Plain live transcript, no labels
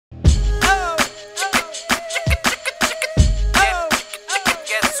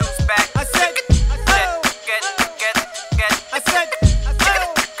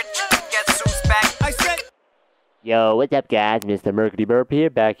Yo, what's up guys, Mr. Mercury Burp here,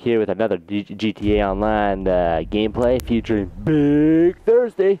 back here with another GTA Online gameplay featuring Big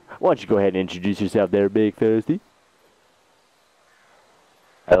Thirsty. Why don't you go ahead and introduce yourself there, Big Thirsty?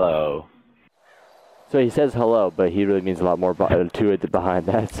 Hello. So he says hello, but he really means a lot more to it behind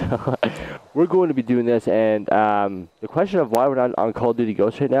that. So we're going to be doing this, and the question of why we're not on Call of Duty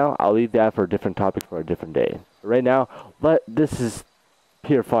Ghosts right now, I'll leave that for a different topic for a different day. But right now, this is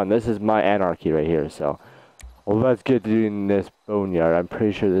pure fun. This is my anarchy right here, so... Well, let's get doing this boneyard. I'm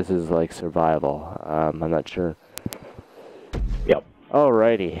pretty sure this is like survival. I'm not sure. Yep.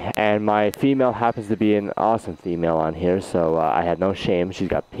 Alrighty, and my female happens to be an awesome female on here, so I had no shame. She's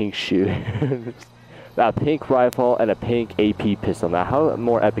got pink shoes, a pink rifle, and a pink AP pistol. Now, how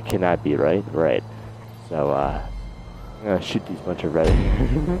more epic can that be, right? Right. So, I'm gonna shoot these bunch of red.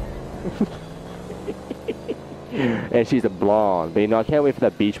 And she's a blonde, but you know, I can't wait for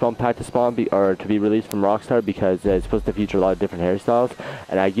that beach bum pack to spawn or to be released from Rockstar, because it's supposed to feature a lot of different hairstyles,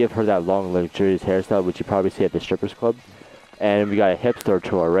 and I give her that long luxurious hairstyle which you probably see at the strippers club. And we got a hipster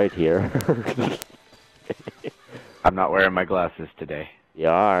tour right here. I'm not wearing my glasses today. You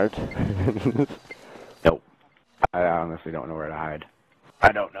aren't? Nope. I honestly don't know where to hide.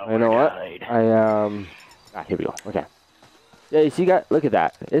 I don't know. You know what? Here we go. Okay. Yeah, you see, look at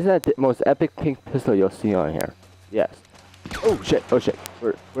that. Isn't that the most epic pink pistol you'll see on here? Yes. Oh shit! Oh shit!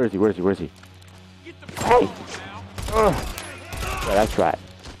 Where is he? Where is he? Where is he? Hey! Yeah, that's right.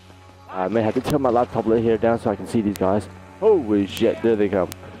 I may have to tilt my laptop right here down so I can see these guys. Holy shit! There they come.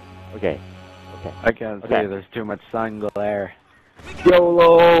 Okay. Okay. I can't see. There's too much sun glare.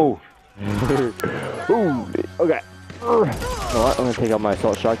 YOLO! Ooh. Okay. You know what? I'm gonna take out my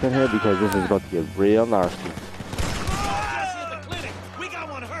assault shotgun here because this is about to get real nasty.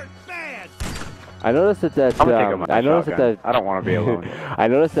 I noticed that I don't want to be alone. I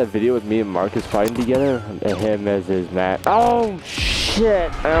noticed that video with me and Marcus fighting together, and him as his man. Oh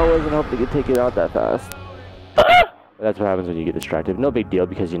shit! I wasn't hoping to take it out that fast. But that's what happens when you get distracted. No big deal,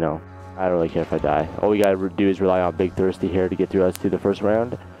 because you know, I don't really care if I die. All we gotta do is rely on Big Thirsty here to get through us to the first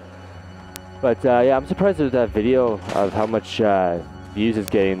round. But yeah, I'm surprised with that video of how much views it's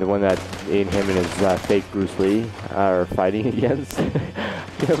getting. The one that him and his fake Bruce Lee are fighting against.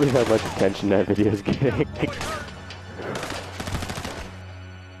 I can't believe how much attention that video is getting.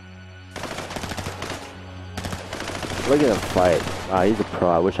 Look at him fight. Wow, he's a pro.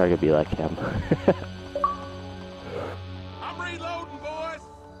 I wish I could be like him. I'm reloading, boys.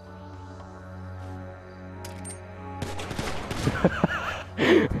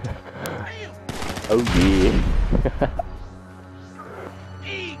 Oh yeah.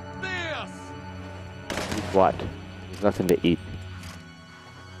 Eat this. Eat what? There's nothing to eat.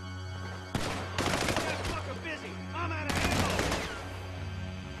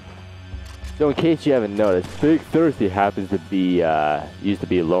 So in case you haven't noticed, Big Thirsty happens to be, used to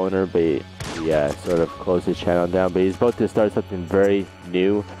be a loner, but he sort of closed his channel down, but he's about to start something very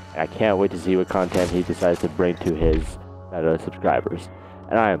new, and I can't wait to see what content he decides to bring to his subscribers,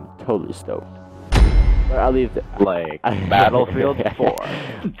 and I am totally stoked. But I'll leave the... Like Battlefield 4.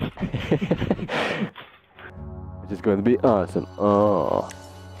 Which is going to be awesome. Oh.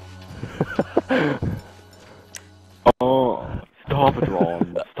 Oh, stop it,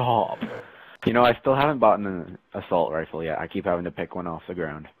 Ron. Stop. You know, I still haven't bought an assault rifle yet. I keep having to pick one off the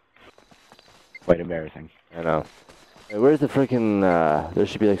ground. Quite embarrassing. I know. Hey, where's the freaking, there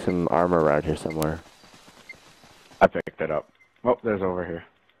should be like some armor around here somewhere. I picked it up. Oh, there's over here.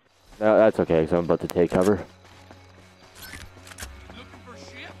 No, that's okay, because I'm about to take cover.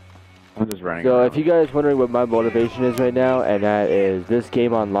 I'm just running So around. if you guys wondering what my motivation is right now, and that is this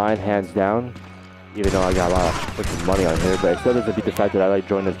game online, hands down. Even though I got a lot of freaking money on here, but it still doesn't beat the fact that I like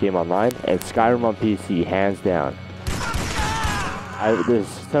joining this game online. And Skyrim on PC, hands down. There's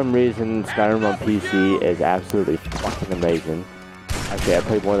some reason Skyrim on PC is absolutely fucking amazing. Actually, I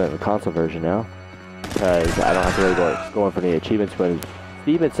play more than the console version now, because I don't have to really go in for any achievements. When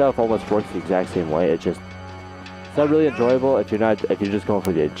Steam itself almost works the exact same way, it's not really enjoyable if you're just going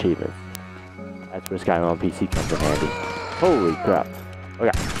for the achievements. That's where Skyrim on PC comes in handy. Holy crap!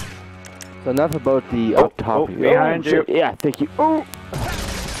 Okay. So enough about the up top. Behind you. Yeah, thank you. Oh!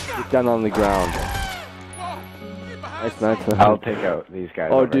 Get down on the ground. Nice, nice. I'll take out these guys.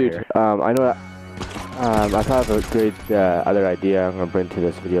 Oh, over dude. here. I know that. I thought of a great other idea I'm gonna bring to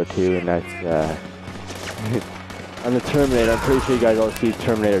this video too, and that's on the Terminator. I'm pretty sure you guys all see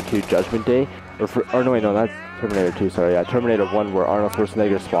Terminator 2 Judgment Day, or no, wait, no, not Terminator 2. Sorry, yeah, Terminator 1, where Arnold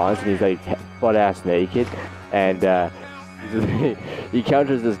Schwarzenegger spawns and he's like butt-ass naked, and he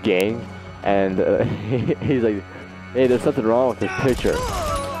encounters this gang. And he's like, hey, there's something wrong with this picture.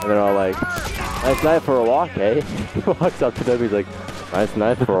 And they're all like, Nice night for a walk, eh? He walks up to them, he's like, nice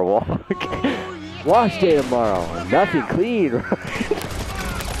night for a walk. Wash day tomorrow. Nothing clean, right?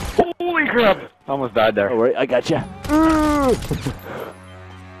 Holy crap! Almost died there. Oh, wait, I gotcha.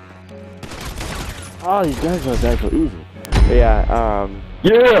 Oh, these guys don't die so easy. But yeah,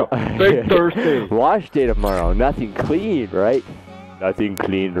 Yeah! Big Thirsty! Wash day tomorrow. Nothing clean, right? Nothing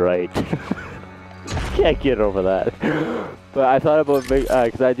clean, right? Can't get over that. But I thought about,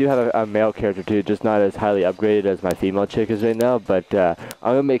 because I do have a male character too, just not as highly upgraded as my female chick is right now, but I'm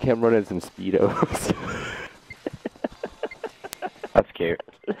going to make him run in some Speedos. That's cute.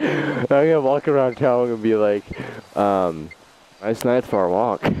 I'm going to walk around town and be like, nice night for a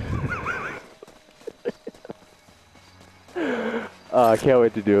walk. I can't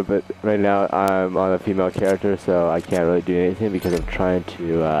wait to do it, but right now I'm on a female character, so I can't really do anything because I'm trying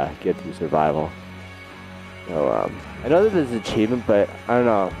to get through survival. So, I know that there's an achievement, but I don't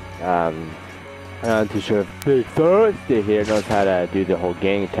know. I'm not too sure if Big Thirsty here knows how to do the whole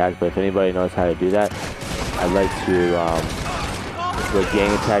gang attack, but if anybody knows how to do that, I'd like to do a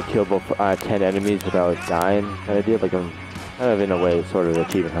gang attack, kill both 10 enemies without dying kind of deal. Like I'm kind of in a way sort of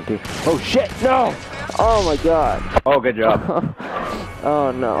achievement hunting. Oh shit, no! Oh my god. Oh, good job.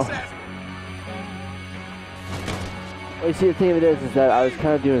 Oh no. Well, you see, the thing of it is that I was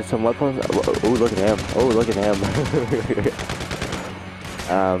kind of doing some weapons. Oh, look at him. Oh, look at him.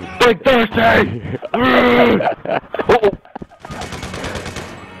 Big Thirsty! But,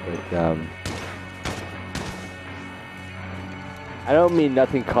 I don't mean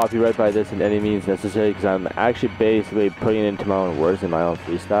nothing copyright by this in any means necessary, because I'm actually basically putting it into my own words in my own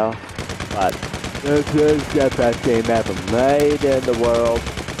freestyle. But this is the best game ever made in the world.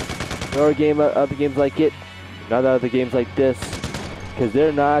 No game other games like it. Not other games like this, because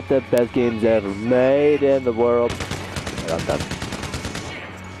they're not the best games ever made in the world. Right, I'm done.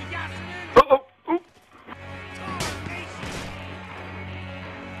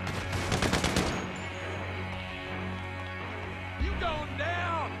 You going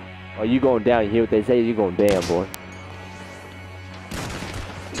down? Oh, you going down? You hear what they say? You going down, boy.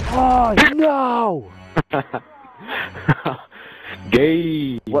 Oh no!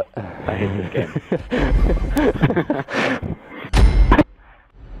 Gay! What? I hate this game.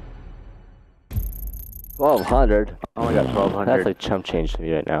 1,200. Oh my god, 1,200. That's like chump change to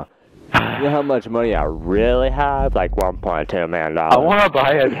me right now. You know how much money I really have? Like $1.2 million. I want to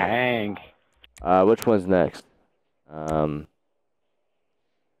buy a tank. Which one's next?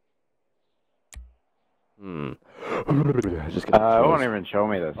 Just It won't even show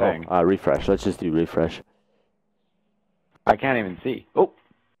me the thing. Refresh. Let's just do refresh. I can't even see. Oh,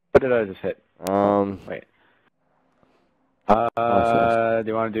 what did I just hit? Wait. Do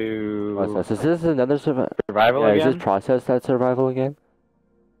you want to do Process. Is this another survival again? Is this process that survival again?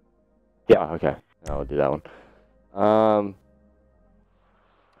 Yeah. Oh, okay. I'll do that one.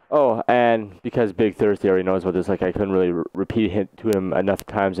 Oh, and because Big Thirsty already knows what this is like, I couldn't really repeat it to him enough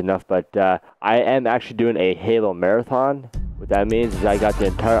times, but I am actually doing a Halo marathon. What that means is I got the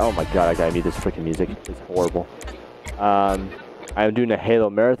entire... Oh my god, I gotta mute this freaking music. It's horrible. I'm doing a Halo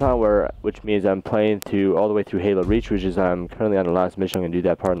marathon, which means I'm playing all the way through Halo Reach, which is I'm currently on the last mission. I'm gonna do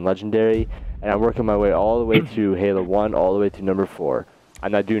that part in Legendary, and I'm working my way all the way through Halo 1, all the way to number 4.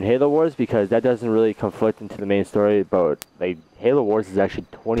 I'm not doing Halo Wars because that doesn't really conflict into the main story, but like Halo Wars is actually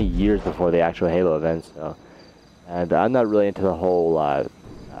 20 years before the actual Halo events, so. And I'm not really into the whole,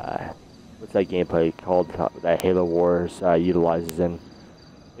 what's that gameplay called that Halo Wars utilizes in.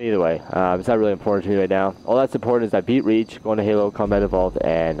 Either way, it's not really important to me right now. All that's important is I beat Reach, going to Halo Combat Evolved,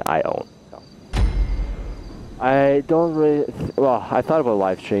 and I own. So. I don't really... Well, I thought about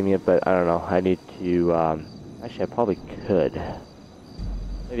live streaming it, but I don't know. I need to... actually, I probably could.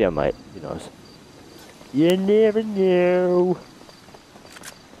 Maybe I might. Who knows? You never know.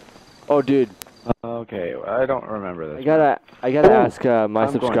 Oh, dude. Okay, I don't remember this. I gotta ask my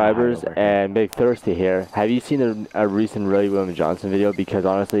subscribers and Big Thirsty here. Have you seen a recent Ray William Johnson video? Because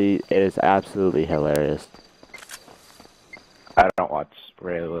honestly, it is absolutely hilarious. I don't watch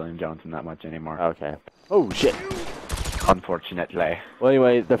Ray William Johnson that much anymore. Okay. Oh shit. Unfortunately. Well,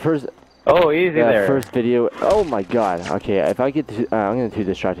 anyway, the first. Oh, easy there. First video. Oh my god. Okay, if I get to, I'm gonna too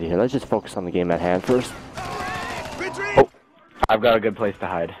distracted here. Let's just focus on the game at hand first. Oh, I've got a good place to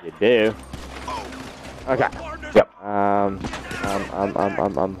hide. You do. Okay. Yep.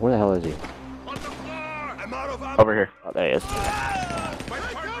 Where the hell is he? Over here. Oh, there he is.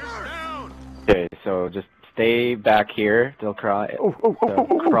 Okay, so just stay back here. They'll crawl.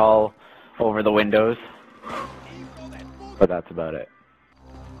 Crawl over the windows. But that's about it.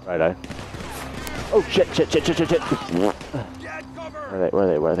 Right eye. Oh shit!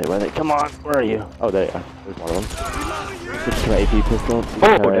 Where are they? Come on, where are you? Oh, there you are. There's one of them. Switch to my AP pistol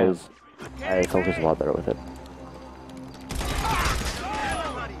because I focus a lot better with it.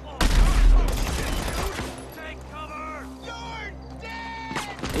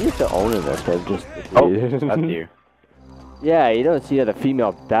 I used to own in this, but just... Oh, that's you. Yeah, you don't see the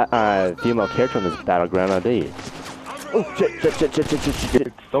female character on this battleground nowadays. Oh, shit.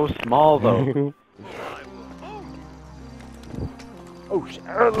 It's so small, though. Oh, shit.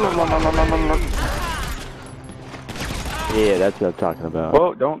 Yeah, that's what I'm talking about.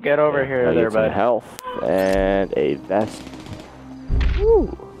 Whoa, don't get over here there, bud. Health and a vest.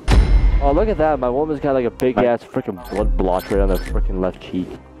 Woo. Oh, look at that. My woman's got like a big-ass freaking blood blotch right on the freaking left cheek.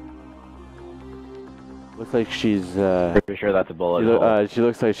 Looks like she's, Pretty sure that's a bullet. she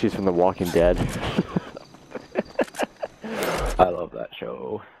looks like she's from The Walking Dead. I love that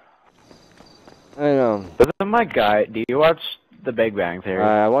show. I know. Doesn't my guy... Do you watch The Big Bang Theory?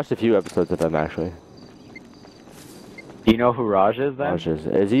 I watched a few episodes of them, actually. Do you know who Raj is, then? Raj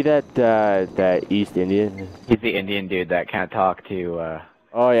is he that East Indian? He's the Indian dude that can't talk to,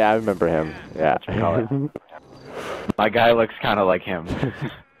 Oh, yeah, I remember him. Yeah. What you call it. My guy looks kind of like him.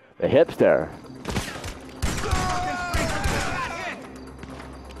 The hipster.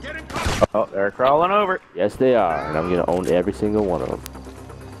 Oh, they're crawling over. Yes, they are, and I'm gonna own every single one of them.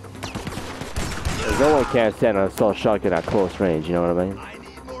 Cause no one can't stand on a assault shotgun at close range, you know what I mean?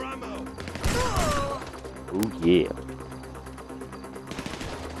 Ooh, yeah.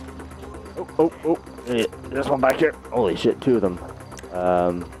 Oh. Hey, there's one back here. Holy shit, two of them.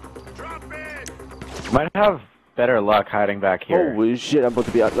 Might have better luck hiding back here. Holy shit, I'm about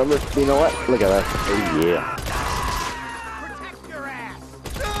to be outnumbered. You know what? Look at that. Oh, yeah.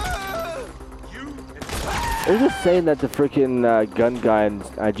 There's this saying that the freaking gun guy in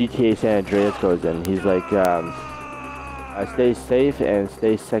GTA San Andreas goes in. He's like, stay safe and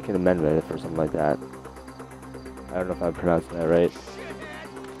stay Second Amendment or something like that. I don't know if I'm pronouncing that right.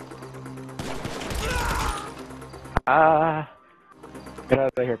 Get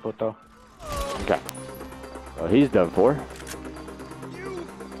out of here, puto. Okay. Well, he's done for.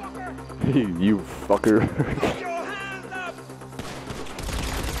 You fucker.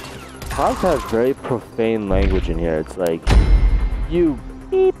 Cops have very profane language in here. It's like, you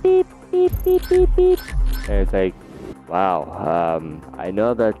beep, beep, beep, beep, beep, beep. And it's like, wow, I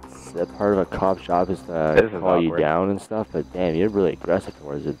know that's a part of a cop's job is to call you down and stuff, but damn, you're really aggressive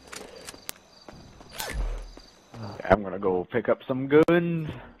towards it. I'm gonna go pick up some guns.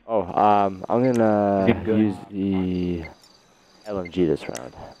 Oh, I'm gonna use the LMG this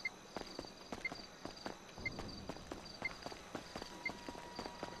round.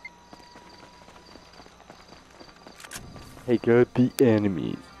 Take out the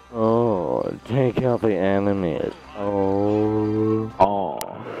enemies. Oh, take out the enemies. Oh. Oh.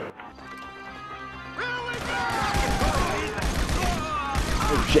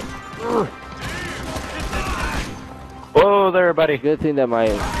 Oh shit. Whoa there, buddy. Good thing that I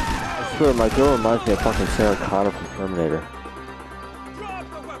swear my girl reminds me of fucking Sarah Connor from Terminator.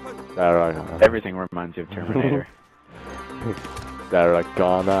 Everything reminds you of Terminator. Sarah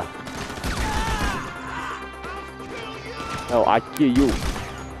Connor. No, I kill you.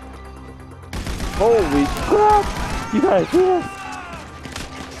 Holy crap! You guys see this?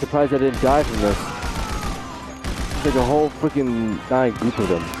 Surprised I didn't die from this. It's like a whole freaking dying group of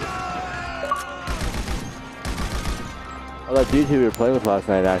them. Oh, that dude who we were playing with last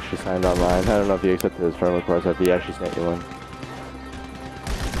night actually signed online. I don't know if he accepted his friend request, if he actually sent you one.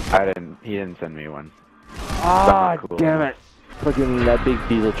 He didn't send me one. Ah, cool. Damn it! Freaking that big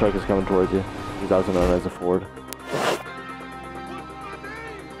diesel truck is coming towards you. He's also known as a Ford.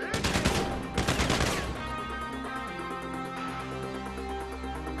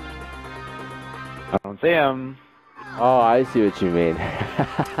 I don't see him. Oh, I see what you mean.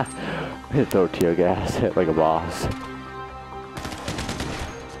 Throw tear gas like a boss.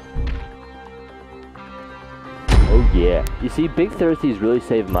 Oh yeah. You see, Big Thirsty's really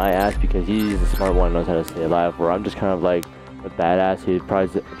saved my ass because he's the smart one and knows how to stay alive, where I'm just kind of like a badass who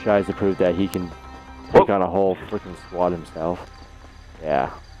tries to prove that he can take on a whole freaking squad himself.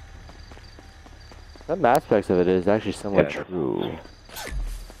 Yeah. Some aspects of it is actually somewhat true.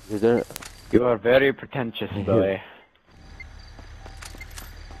 Is there... You are very pretentious, boy.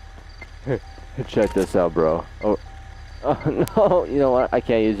 Check this out, bro. Oh no, you know what? I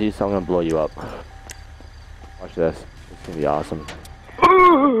can't use you, so I'm gonna blow you up. Watch this. It's gonna be awesome.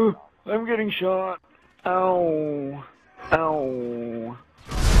 Ooh, I'm getting shot. Ow. Ow.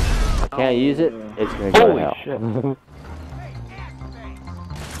 I can't use it. It's gonna go to hell. Shit.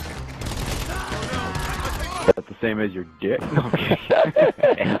 That's the same as your dick. No, I'm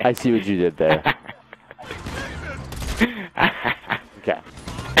kidding. I see what you did there. Okay.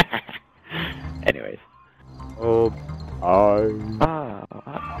 Anyways. Oh,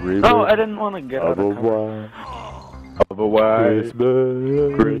 No, I didn't want to get out of cover. Of a white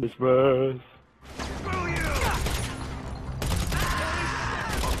Christmas.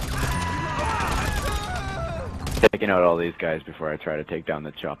 Taking out all these guys before I try to take down the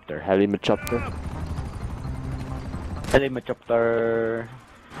chopper. Helicopter. Helicopter.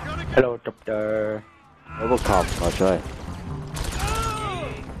 Hello, chopper. Robocop, I'll try.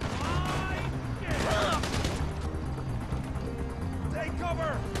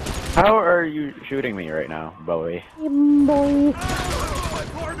 How are you shooting me right now, Bowie? Boy.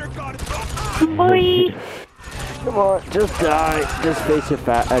 Boy. Come on, just die. Just face your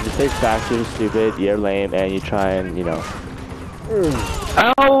facts. You're stupid. You're lame, and you try and Ow!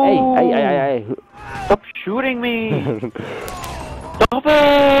 Hey! Stop shooting me! Stop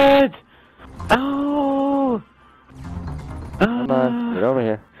it! Ow! Come on, get over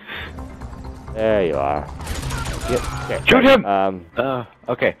here. There you are. Shoot him!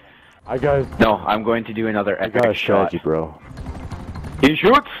 Okay. I got. No, I'm going to do another I epic got a shot. strategy, bro. He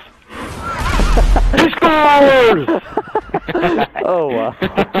shoots! He scores! Oh wow.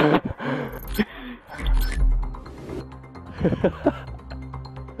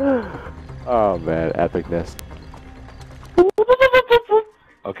 Oh man, epicness.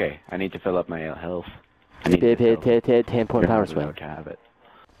 Okay, I need to fill up my health. 10-point power swing. To have it.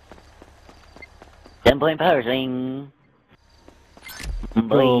 10-point power swing.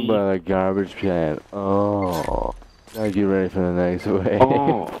 Oh my garbage can. Oh. Now get ready for the next wave.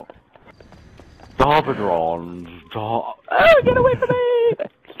 Oh. Stop it, Ron. Stop. Oh, get away from me!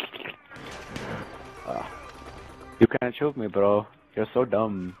 You can't shoot me, bro. You're so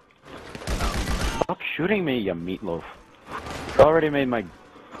dumb. Stop shooting me, you meatloaf. You already made my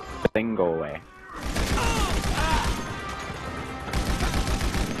thing go away.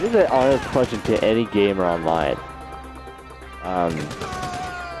 This is an honest question to any gamer online.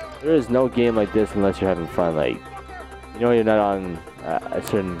 There is no game like this unless you're having fun. Like, you know, you're not on a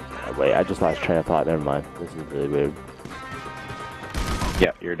certain. Wait, I just lost train of thought. Never mind. This is really weird.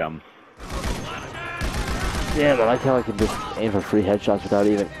 Yeah, you're dumb. Damn, I like how I can just aim for free headshots without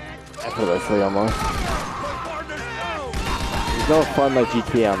even effortlessly almost. There's no fun like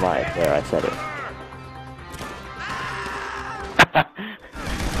GTA Online. There, I said it.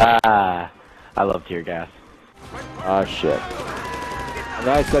 I love tear gas. Oh shit. I'm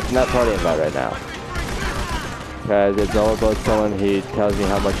not accepting that party invite right now. Because it's all about someone who tells me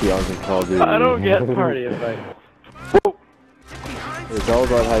how much he owns in Call of Duty. I don't get party invite. It's all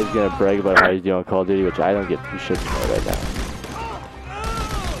about how he's gonna brag about how he's doing on Call of Duty, which I don't get two shits about right now.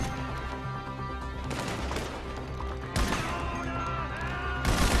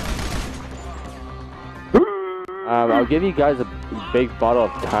 I'll give you guys a big bottle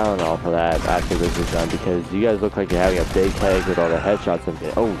of Tylenol for that after this is done, because you guys look like you're having a big headache with all the headshots and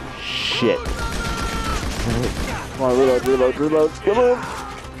shit. Oh shit. Come on, reload, come on!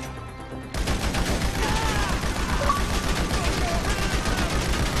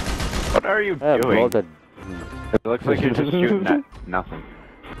 What are you doing? It looks like you're just shooting at nothing.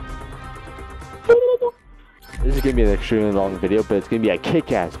 This is gonna be an extremely long video, but it's gonna be a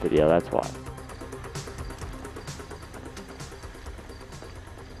kick-ass video, that's why.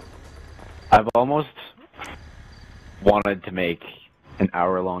 I've almost wanted to make an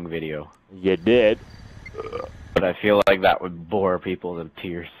hour-long video. You did. But I feel like that would bore people to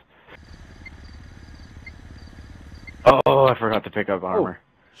tears. Oh, I forgot to pick up armor. Oh,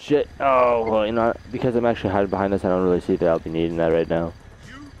 shit. Oh, well, you know, because I'm actually hiding behind this, I don't really see that I'll be needing that right now.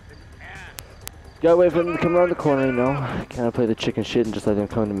 Gotta wait for them to come around the corner, you know. Kind of play the chicken shit and just let them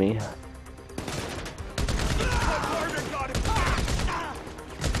come to me.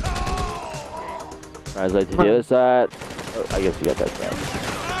 Translate to the other side. Oh, I guess you got that side.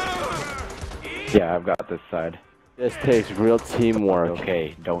 Yeah, I've got this side. This takes real teamwork.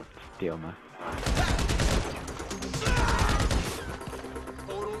 Okay, don't steal my...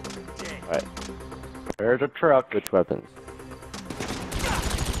 Alright. There's a truck. Which weapons?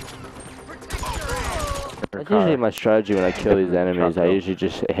 That's usually my strategy when I kill these enemies. I usually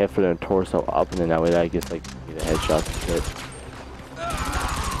just hit for their torso up, and then that way I get like the headshots and shit.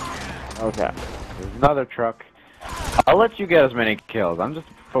 Okay. There's another truck. I'll let you get as many kills. I'm just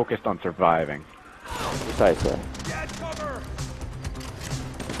focused on surviving. Precisely.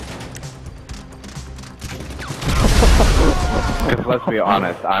 Because let's be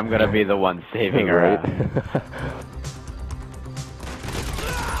honest, I'm gonna be the one saving her ass.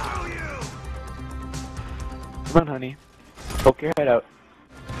 Come on, honey. Poke your head out.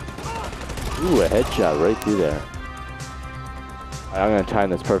 Ooh, a headshot right through there. Alright, I'm gonna time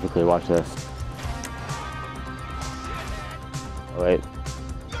this perfectly. Watch this. Oh, wait.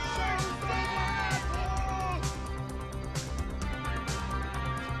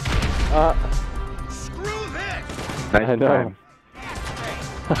 Screw this! Nice I know. time.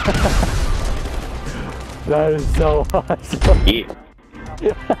 That is so awesome.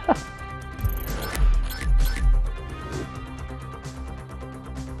 Yeah.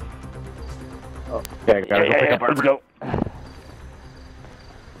 Okay, gotta go pick up our... Let's go.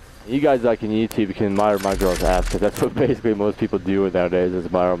 You guys like in YouTube can admire my girl's ass, because that's what basically most people do nowadays, is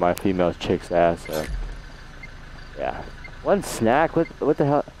admire my female chick's ass. So. Yeah. One snack? What the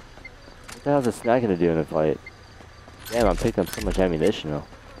hell? What the hell's a snack gonna do in a fight? Damn, I'm picking up so much ammunition though.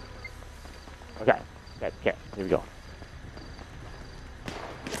 Okay. Okay, here we go.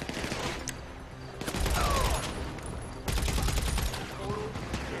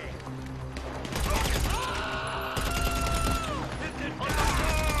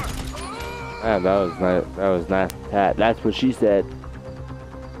 Man, that was nice. That was nice. That's what she said.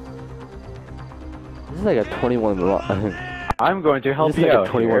 This is like a 21 minute long. I'm going to help This is you like out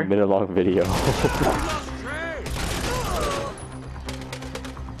a 21 here. minute long video.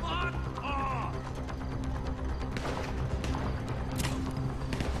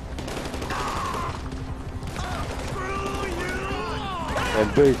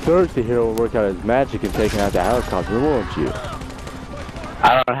 And Big Thirsty here will work out his magic in taking out the helicopter, won't you?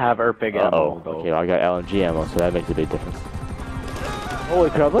 I don't have big ammo, though. Okay, well, I got LNG ammo, so that makes a big difference.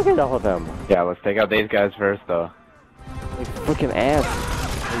 Holy crap, look at all of them. Yeah, let's take out these guys first, though. Like freaking ants.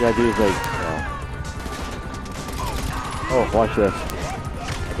 All you gotta do is like, Oh, watch this.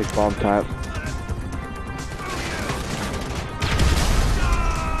 Epic bomb time.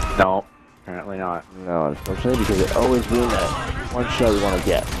 No, apparently not. No, unfortunately, because it always ruins that one shot we want to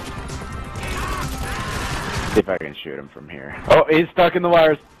get. See if I can shoot him from here. Oh, he's stuck in the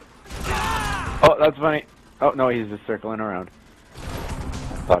wires. Oh, that's funny. Oh, no, he's just circling around. I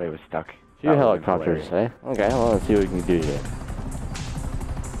thought he was stuck. Two That would've been helicopters, eh? Okay, well, let's see what we can do here.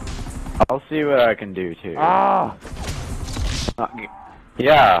 I'll see what I can do, too. Ah!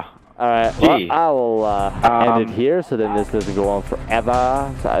 Yeah. Alright, well, Gee. I will end it here so then this doesn't go on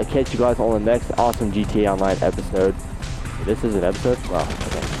forever. So I'll catch you guys on the next awesome GTA Online episode. This is an episode? Wow,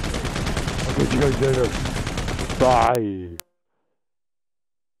 okay. I'll catch you guys later. Bye.